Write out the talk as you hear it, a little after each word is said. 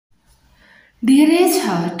Dearest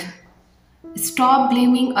heart, stop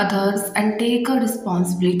blaming others and take a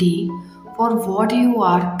responsibility for what you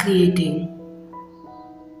are creating.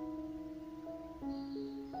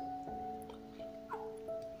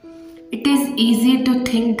 It is easy to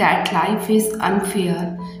think that life is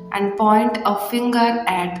unfair and point a finger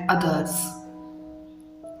at others.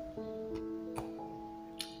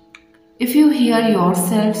 If you hear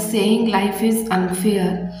yourself saying life is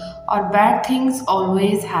unfair, or bad things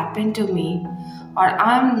always happen to me, or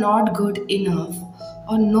I am not good enough,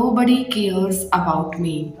 or nobody cares about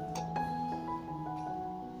me,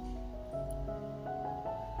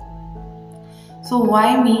 so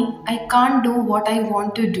why me? I can't do what I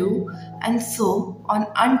want to do, and so on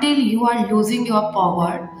until you are losing your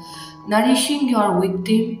power, nourishing your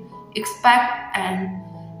victim, expect and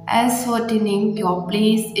ascertaining your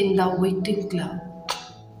place in the victim club.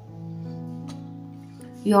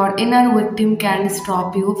 Your inner victim can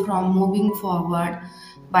stop you from moving forward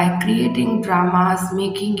by creating dramas,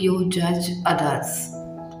 making you judge others.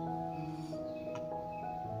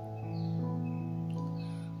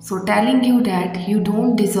 So, telling you that you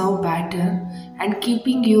don't deserve better and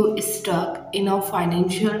keeping you stuck in a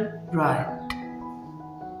financial rut.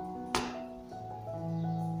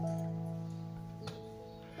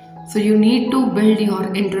 So, you need to build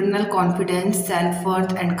your internal confidence, self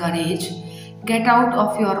worth, and courage. Get out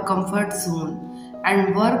of your comfort zone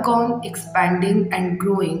and work on expanding and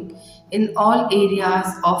growing in all areas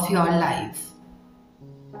of your life.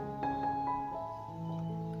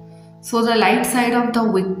 So, the light side of the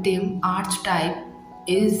victim archetype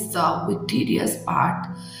is the victorious part,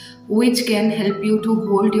 which can help you to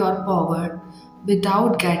hold your power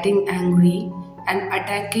without getting angry and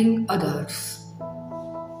attacking others.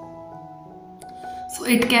 So,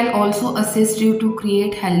 it can also assist you to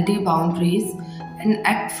create healthy boundaries and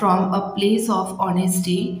act from a place of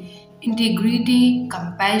honesty, integrity,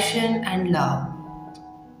 compassion, and love.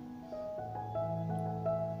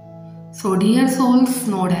 So, dear souls,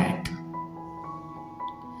 know that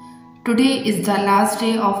today is the last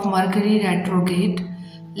day of Mercury retrograde.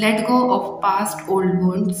 Let go of past old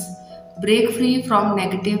wounds, break free from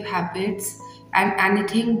negative habits and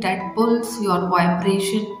anything that pulls your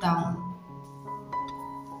vibration down.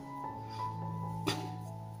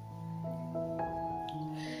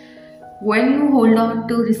 When you hold on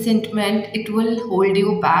to resentment, it will hold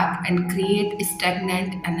you back and create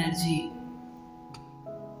stagnant energy.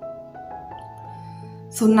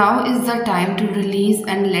 So now is the time to release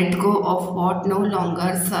and let go of what no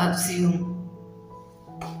longer serves you.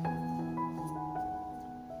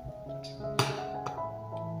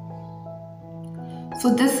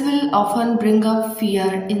 So this will often bring up fear,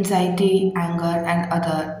 anxiety, anger, and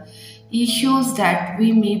other issues that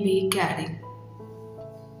we may be carrying.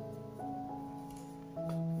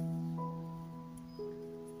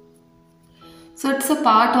 So it's a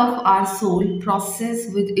part of our soul process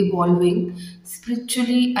with evolving.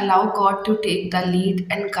 Spiritually, allow God to take the lead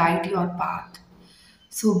and guide your path.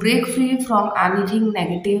 So break free from anything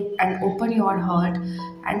negative and open your heart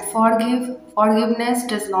and forgive. Forgiveness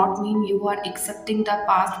does not mean you are accepting the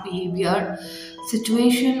past behavior,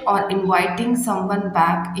 situation, or inviting someone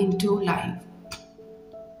back into life.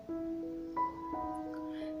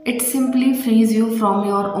 It simply frees you from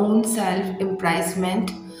your own self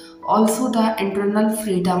imprisonment, also the internal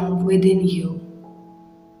freedom within you.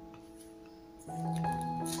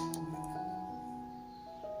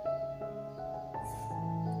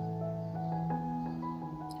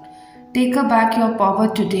 Take back your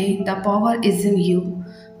power today. The power is in you,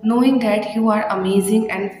 knowing that you are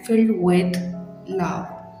amazing and filled with love.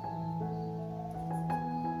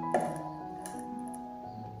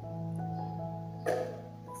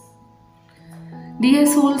 Dear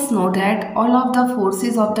souls, know that all of the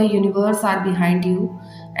forces of the universe are behind you,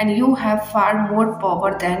 and you have far more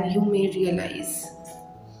power than you may realize.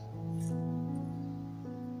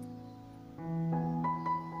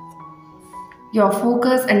 Your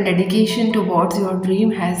focus and dedication towards your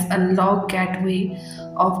dream has unlocked gateway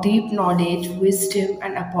of deep knowledge, wisdom,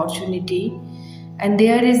 and opportunity, and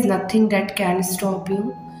there is nothing that can stop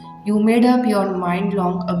you. You made up your mind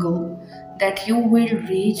long ago that you will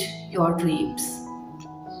reach your dreams.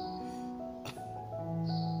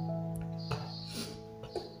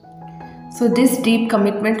 So, this deep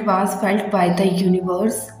commitment was felt by the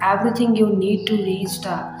universe. Everything you need to reach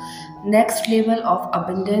the next level of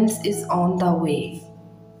abundance is on the way.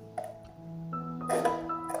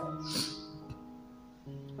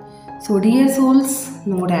 So, dear souls,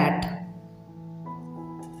 know that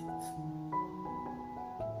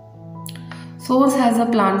Source has a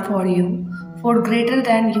plan for you, for greater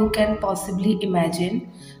than you can possibly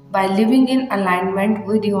imagine. by living in alignment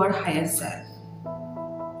with your higher self.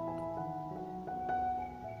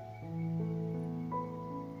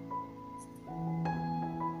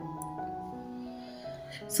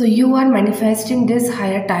 So you are manifesting this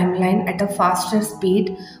higher timeline at a faster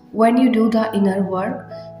speed when you do the inner work,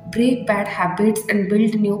 break bad habits and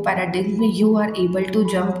build new paradigm. You are able to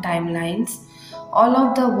jump timelines. All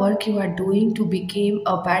of the work you are doing to become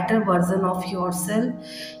a better version of yourself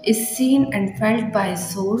is seen and felt by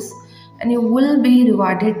source, and you will be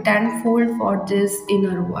rewarded tenfold for this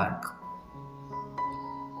inner work.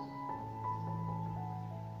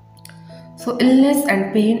 So, illness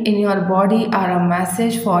and pain in your body are a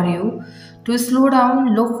message for you to slow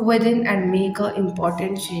down, look within, and make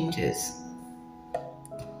important changes.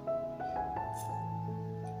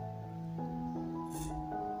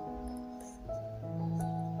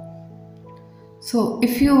 So,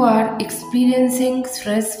 if you are experiencing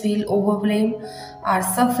stress, feel overwhelmed, are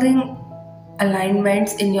suffering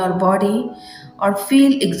alignments in your body, or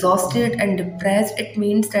feel exhausted and depressed, it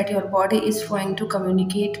means that your body is trying to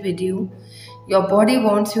communicate with you. Your body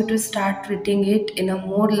wants you to start treating it in a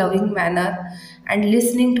more loving manner and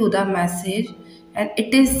listening to the message, and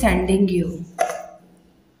it is sending you.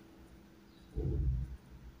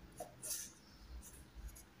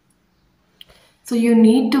 So, you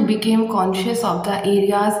need to become conscious of the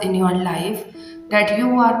areas in your life that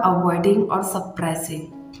you are avoiding or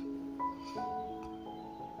suppressing.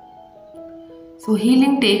 So,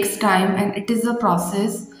 healing takes time and it is a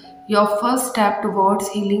process. Your first step towards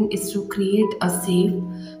healing is to create a safe,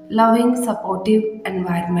 loving, supportive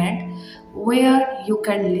environment where you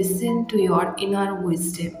can listen to your inner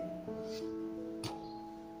wisdom.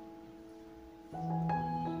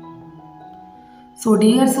 So,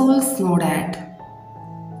 dear souls, know that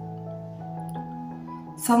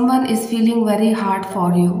someone is feeling very hard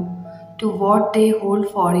for you to what they hold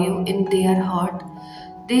for you in their heart.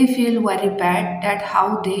 They feel very bad that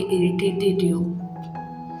how they irritated you.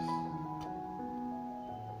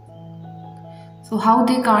 So how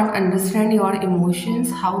they can't understand your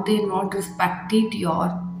emotions, how they not respected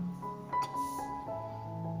your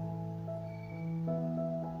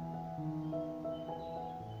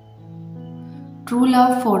true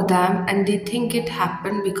love for them, and they think it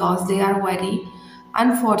happened because they are very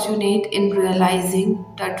unfortunate in realizing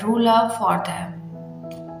the true love for them.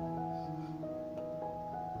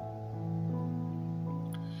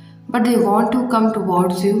 But they want to come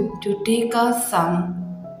towards you to take us some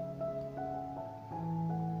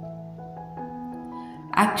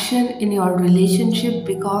action in your relationship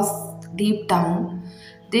because deep down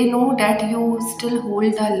they know that you still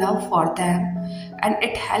hold the love for them, and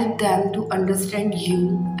it helped them to understand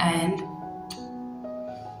you and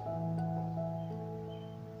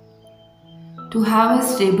to have a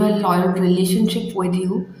stable loyal relationship with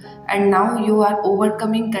you. And now you are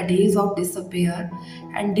overcoming the days of disappear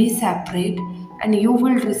and be separate, and you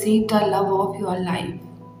will receive the love of your life.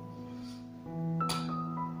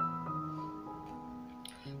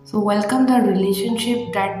 So, welcome the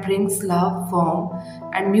relationship that brings love, warmth,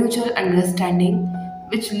 and mutual understanding,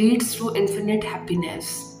 which leads to infinite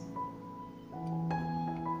happiness.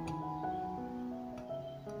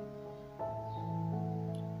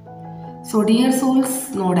 So, dear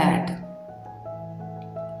souls, know that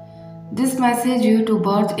this message you to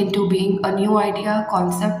birth into being a new idea,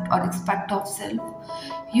 concept, or aspect of self.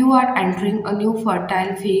 You are entering a new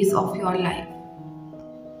fertile phase of your life.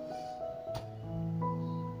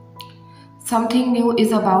 Something new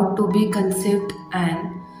is about to be conceived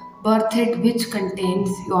and birthed, which contains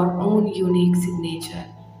your own unique signature.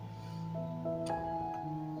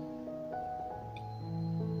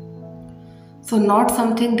 So, not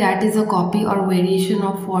something that is a copy or variation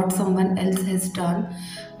of what someone else has done,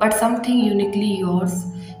 but something uniquely yours.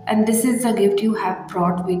 And this is the gift you have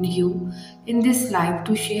brought with you in this life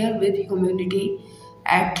to share with humanity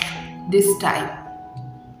at this time.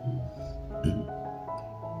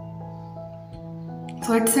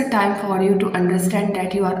 So it's a time for you to understand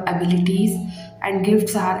that your abilities and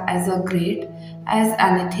gifts are as a great as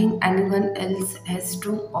anything anyone else has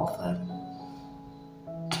to offer.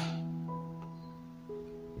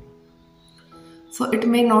 So it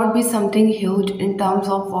may not be something huge in terms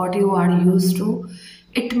of what you are used to.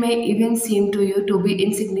 It may even seem to you to be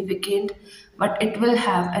insignificant, but it will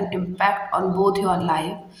have an impact on both your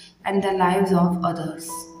life and the lives of others.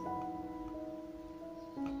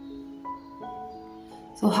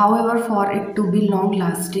 So, however, for it to be long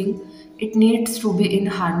lasting, it needs to be in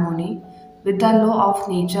harmony with the law of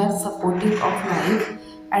nature, supportive of life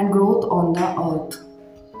and growth on the earth.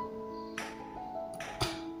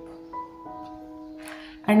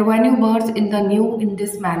 And when you birth in the new in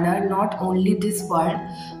this manner, not only this world,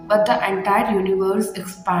 but the entire universe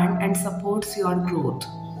expand and supports your growth.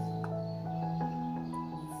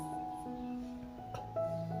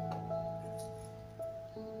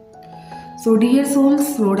 So dear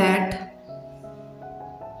souls, know that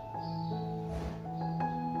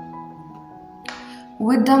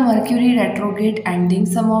with the Mercury retrograde ending,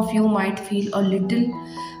 some of you might feel a little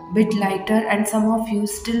bit lighter and some of you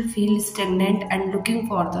still feel stagnant and looking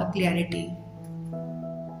for the clarity.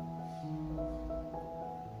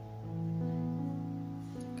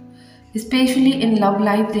 Especially in love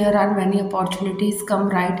life, there are many opportunities come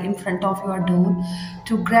right in front of your door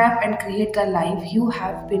to grab and create the life you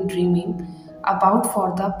have been dreaming about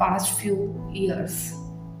for the past few years.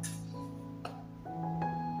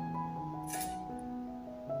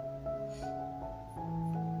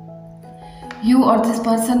 You or this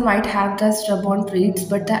person might have the stubborn traits,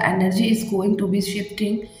 but the energy is going to be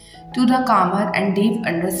shifting to the calmer and deep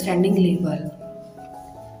understanding level.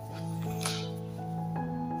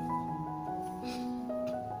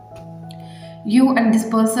 You and this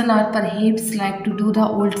person are perhaps like to do the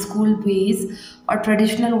old school ways or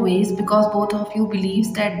traditional ways because both of you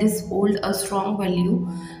believes that this hold a strong value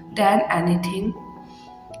than anything.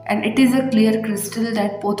 And it is a clear crystal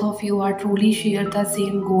that both of you are truly share the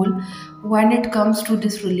same goal when it comes to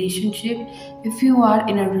this relationship. If you are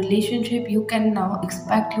in a relationship, you can now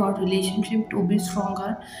expect your relationship to be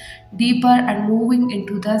stronger, deeper, and moving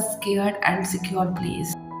into the scared and secure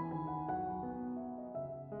place.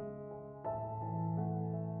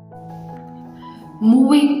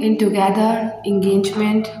 Moving in together,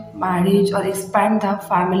 engagement, marriage, or expand the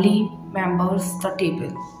family members the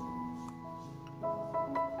table.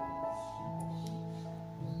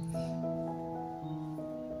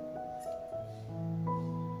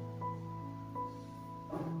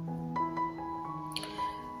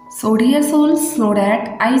 So, dear souls, know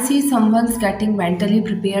that I see someone's getting mentally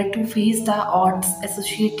prepared to face the odds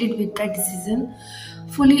associated with the decision,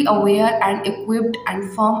 fully aware and equipped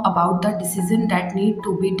and firm about the decision that need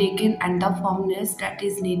to be taken and the firmness that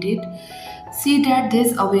is needed. See that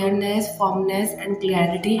this awareness, firmness, and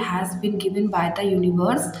clarity has been given by the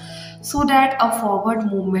universe so that a forward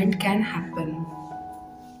movement can happen.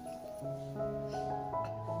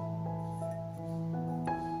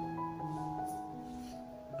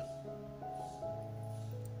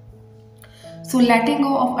 So, letting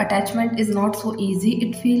go of attachment is not so easy.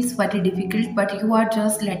 It feels very difficult, but you are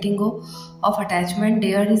just letting go of attachment.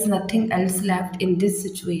 There is nothing else left in this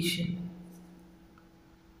situation.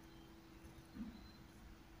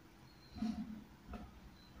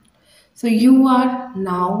 So, you are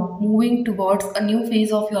now moving towards a new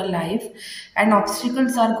phase of your life, and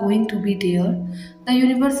obstacles are going to be there. The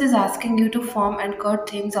universe is asking you to form and cut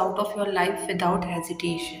things out of your life without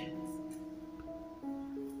hesitation.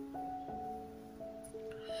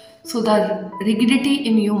 So the rigidity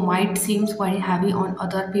in you might seems very heavy on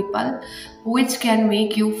other people, which can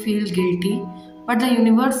make you feel guilty. But the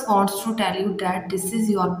universe wants to tell you that this is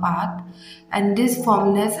your path, and this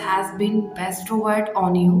firmness has been bestowed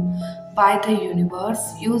on you by the universe.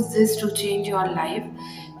 Use this to change your life.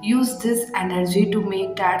 Use this energy to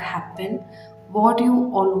make that happen. What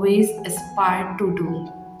you always aspired to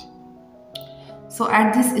do. So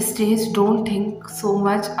at this stage, don't think so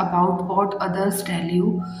much about what others tell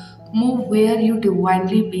you. Move where you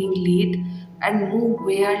divinely being led and move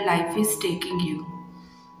where life is taking you.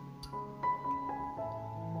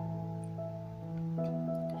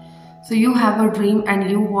 So you have a dream and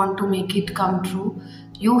you want to make it come true.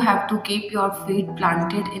 You have to keep your feet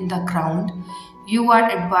planted in the ground. You are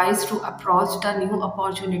advised to approach the new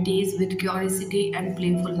opportunities with curiosity and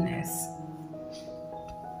playfulness.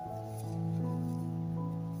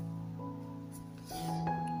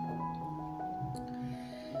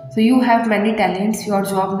 So you have many talents. Your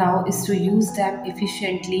job now is to use them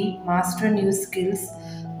efficiently, master new skills,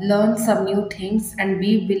 learn some new things, and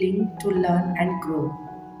be willing to learn and grow.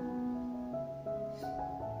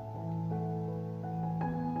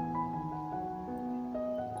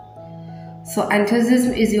 So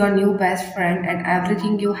enthusiasm is your new best friend, and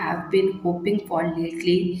everything you have been hoping for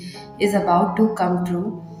lately is about to come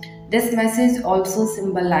true. This message also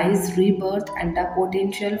symbolizes rebirth and the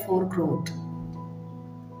potential for growth.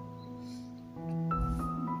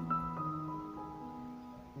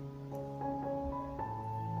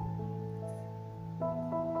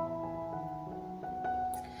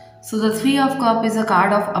 So the Three of Cup is a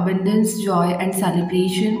card of abundance, joy, and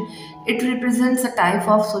celebration. It represents a type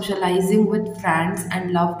of socializing with friends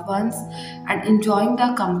and loved ones and enjoying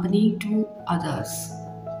the company to others.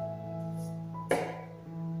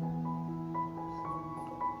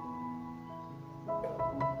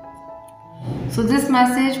 So, this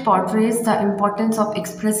message portrays the importance of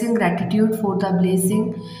expressing gratitude for the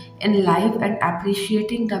blessing in life and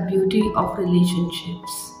appreciating the beauty of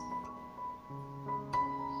relationships.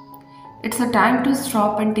 It's a time to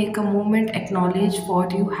stop and take a moment, acknowledge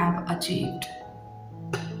what you have achieved.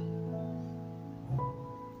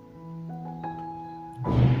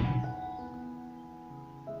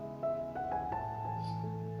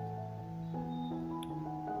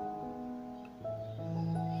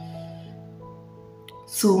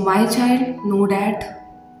 So, my child, know that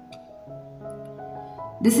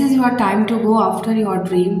this is your time to go after your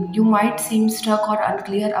dream. You might seem stuck or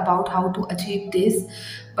unclear about how to achieve this,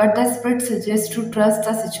 but the Spirit suggests to trust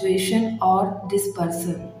the situation or this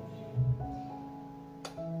person.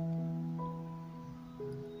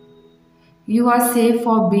 You are safe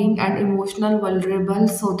for being an emotional vulnerable,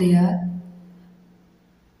 so there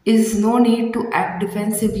is no need to act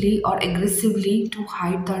defensively or aggressively to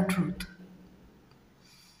hide the truth.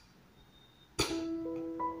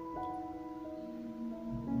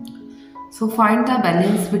 So find the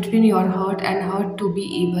balance between your hurt and hurt to be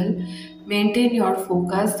able maintain your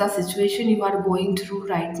focus. The situation you are going through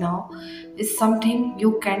right now is something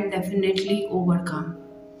you can definitely overcome.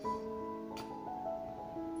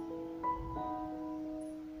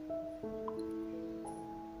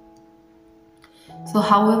 So,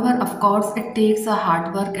 however, of course, it takes a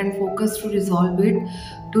hard work and focus to resolve it.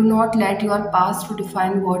 Do not let your past to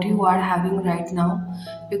define what you are having right now,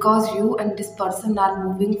 because you and this person are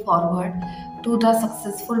moving forward to the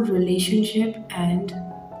successful relationship, and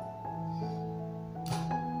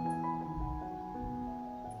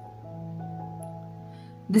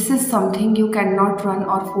this is something you cannot run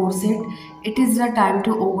or force it. It is the time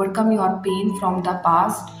to overcome your pain from the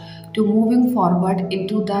past to moving forward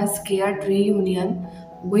into the scared reunion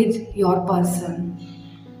with your person.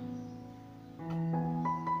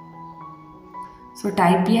 So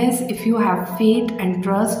type yes if you have faith and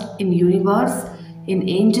trust in universe, in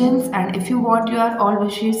angels, and if you want your all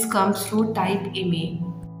wishes comes true, type amen.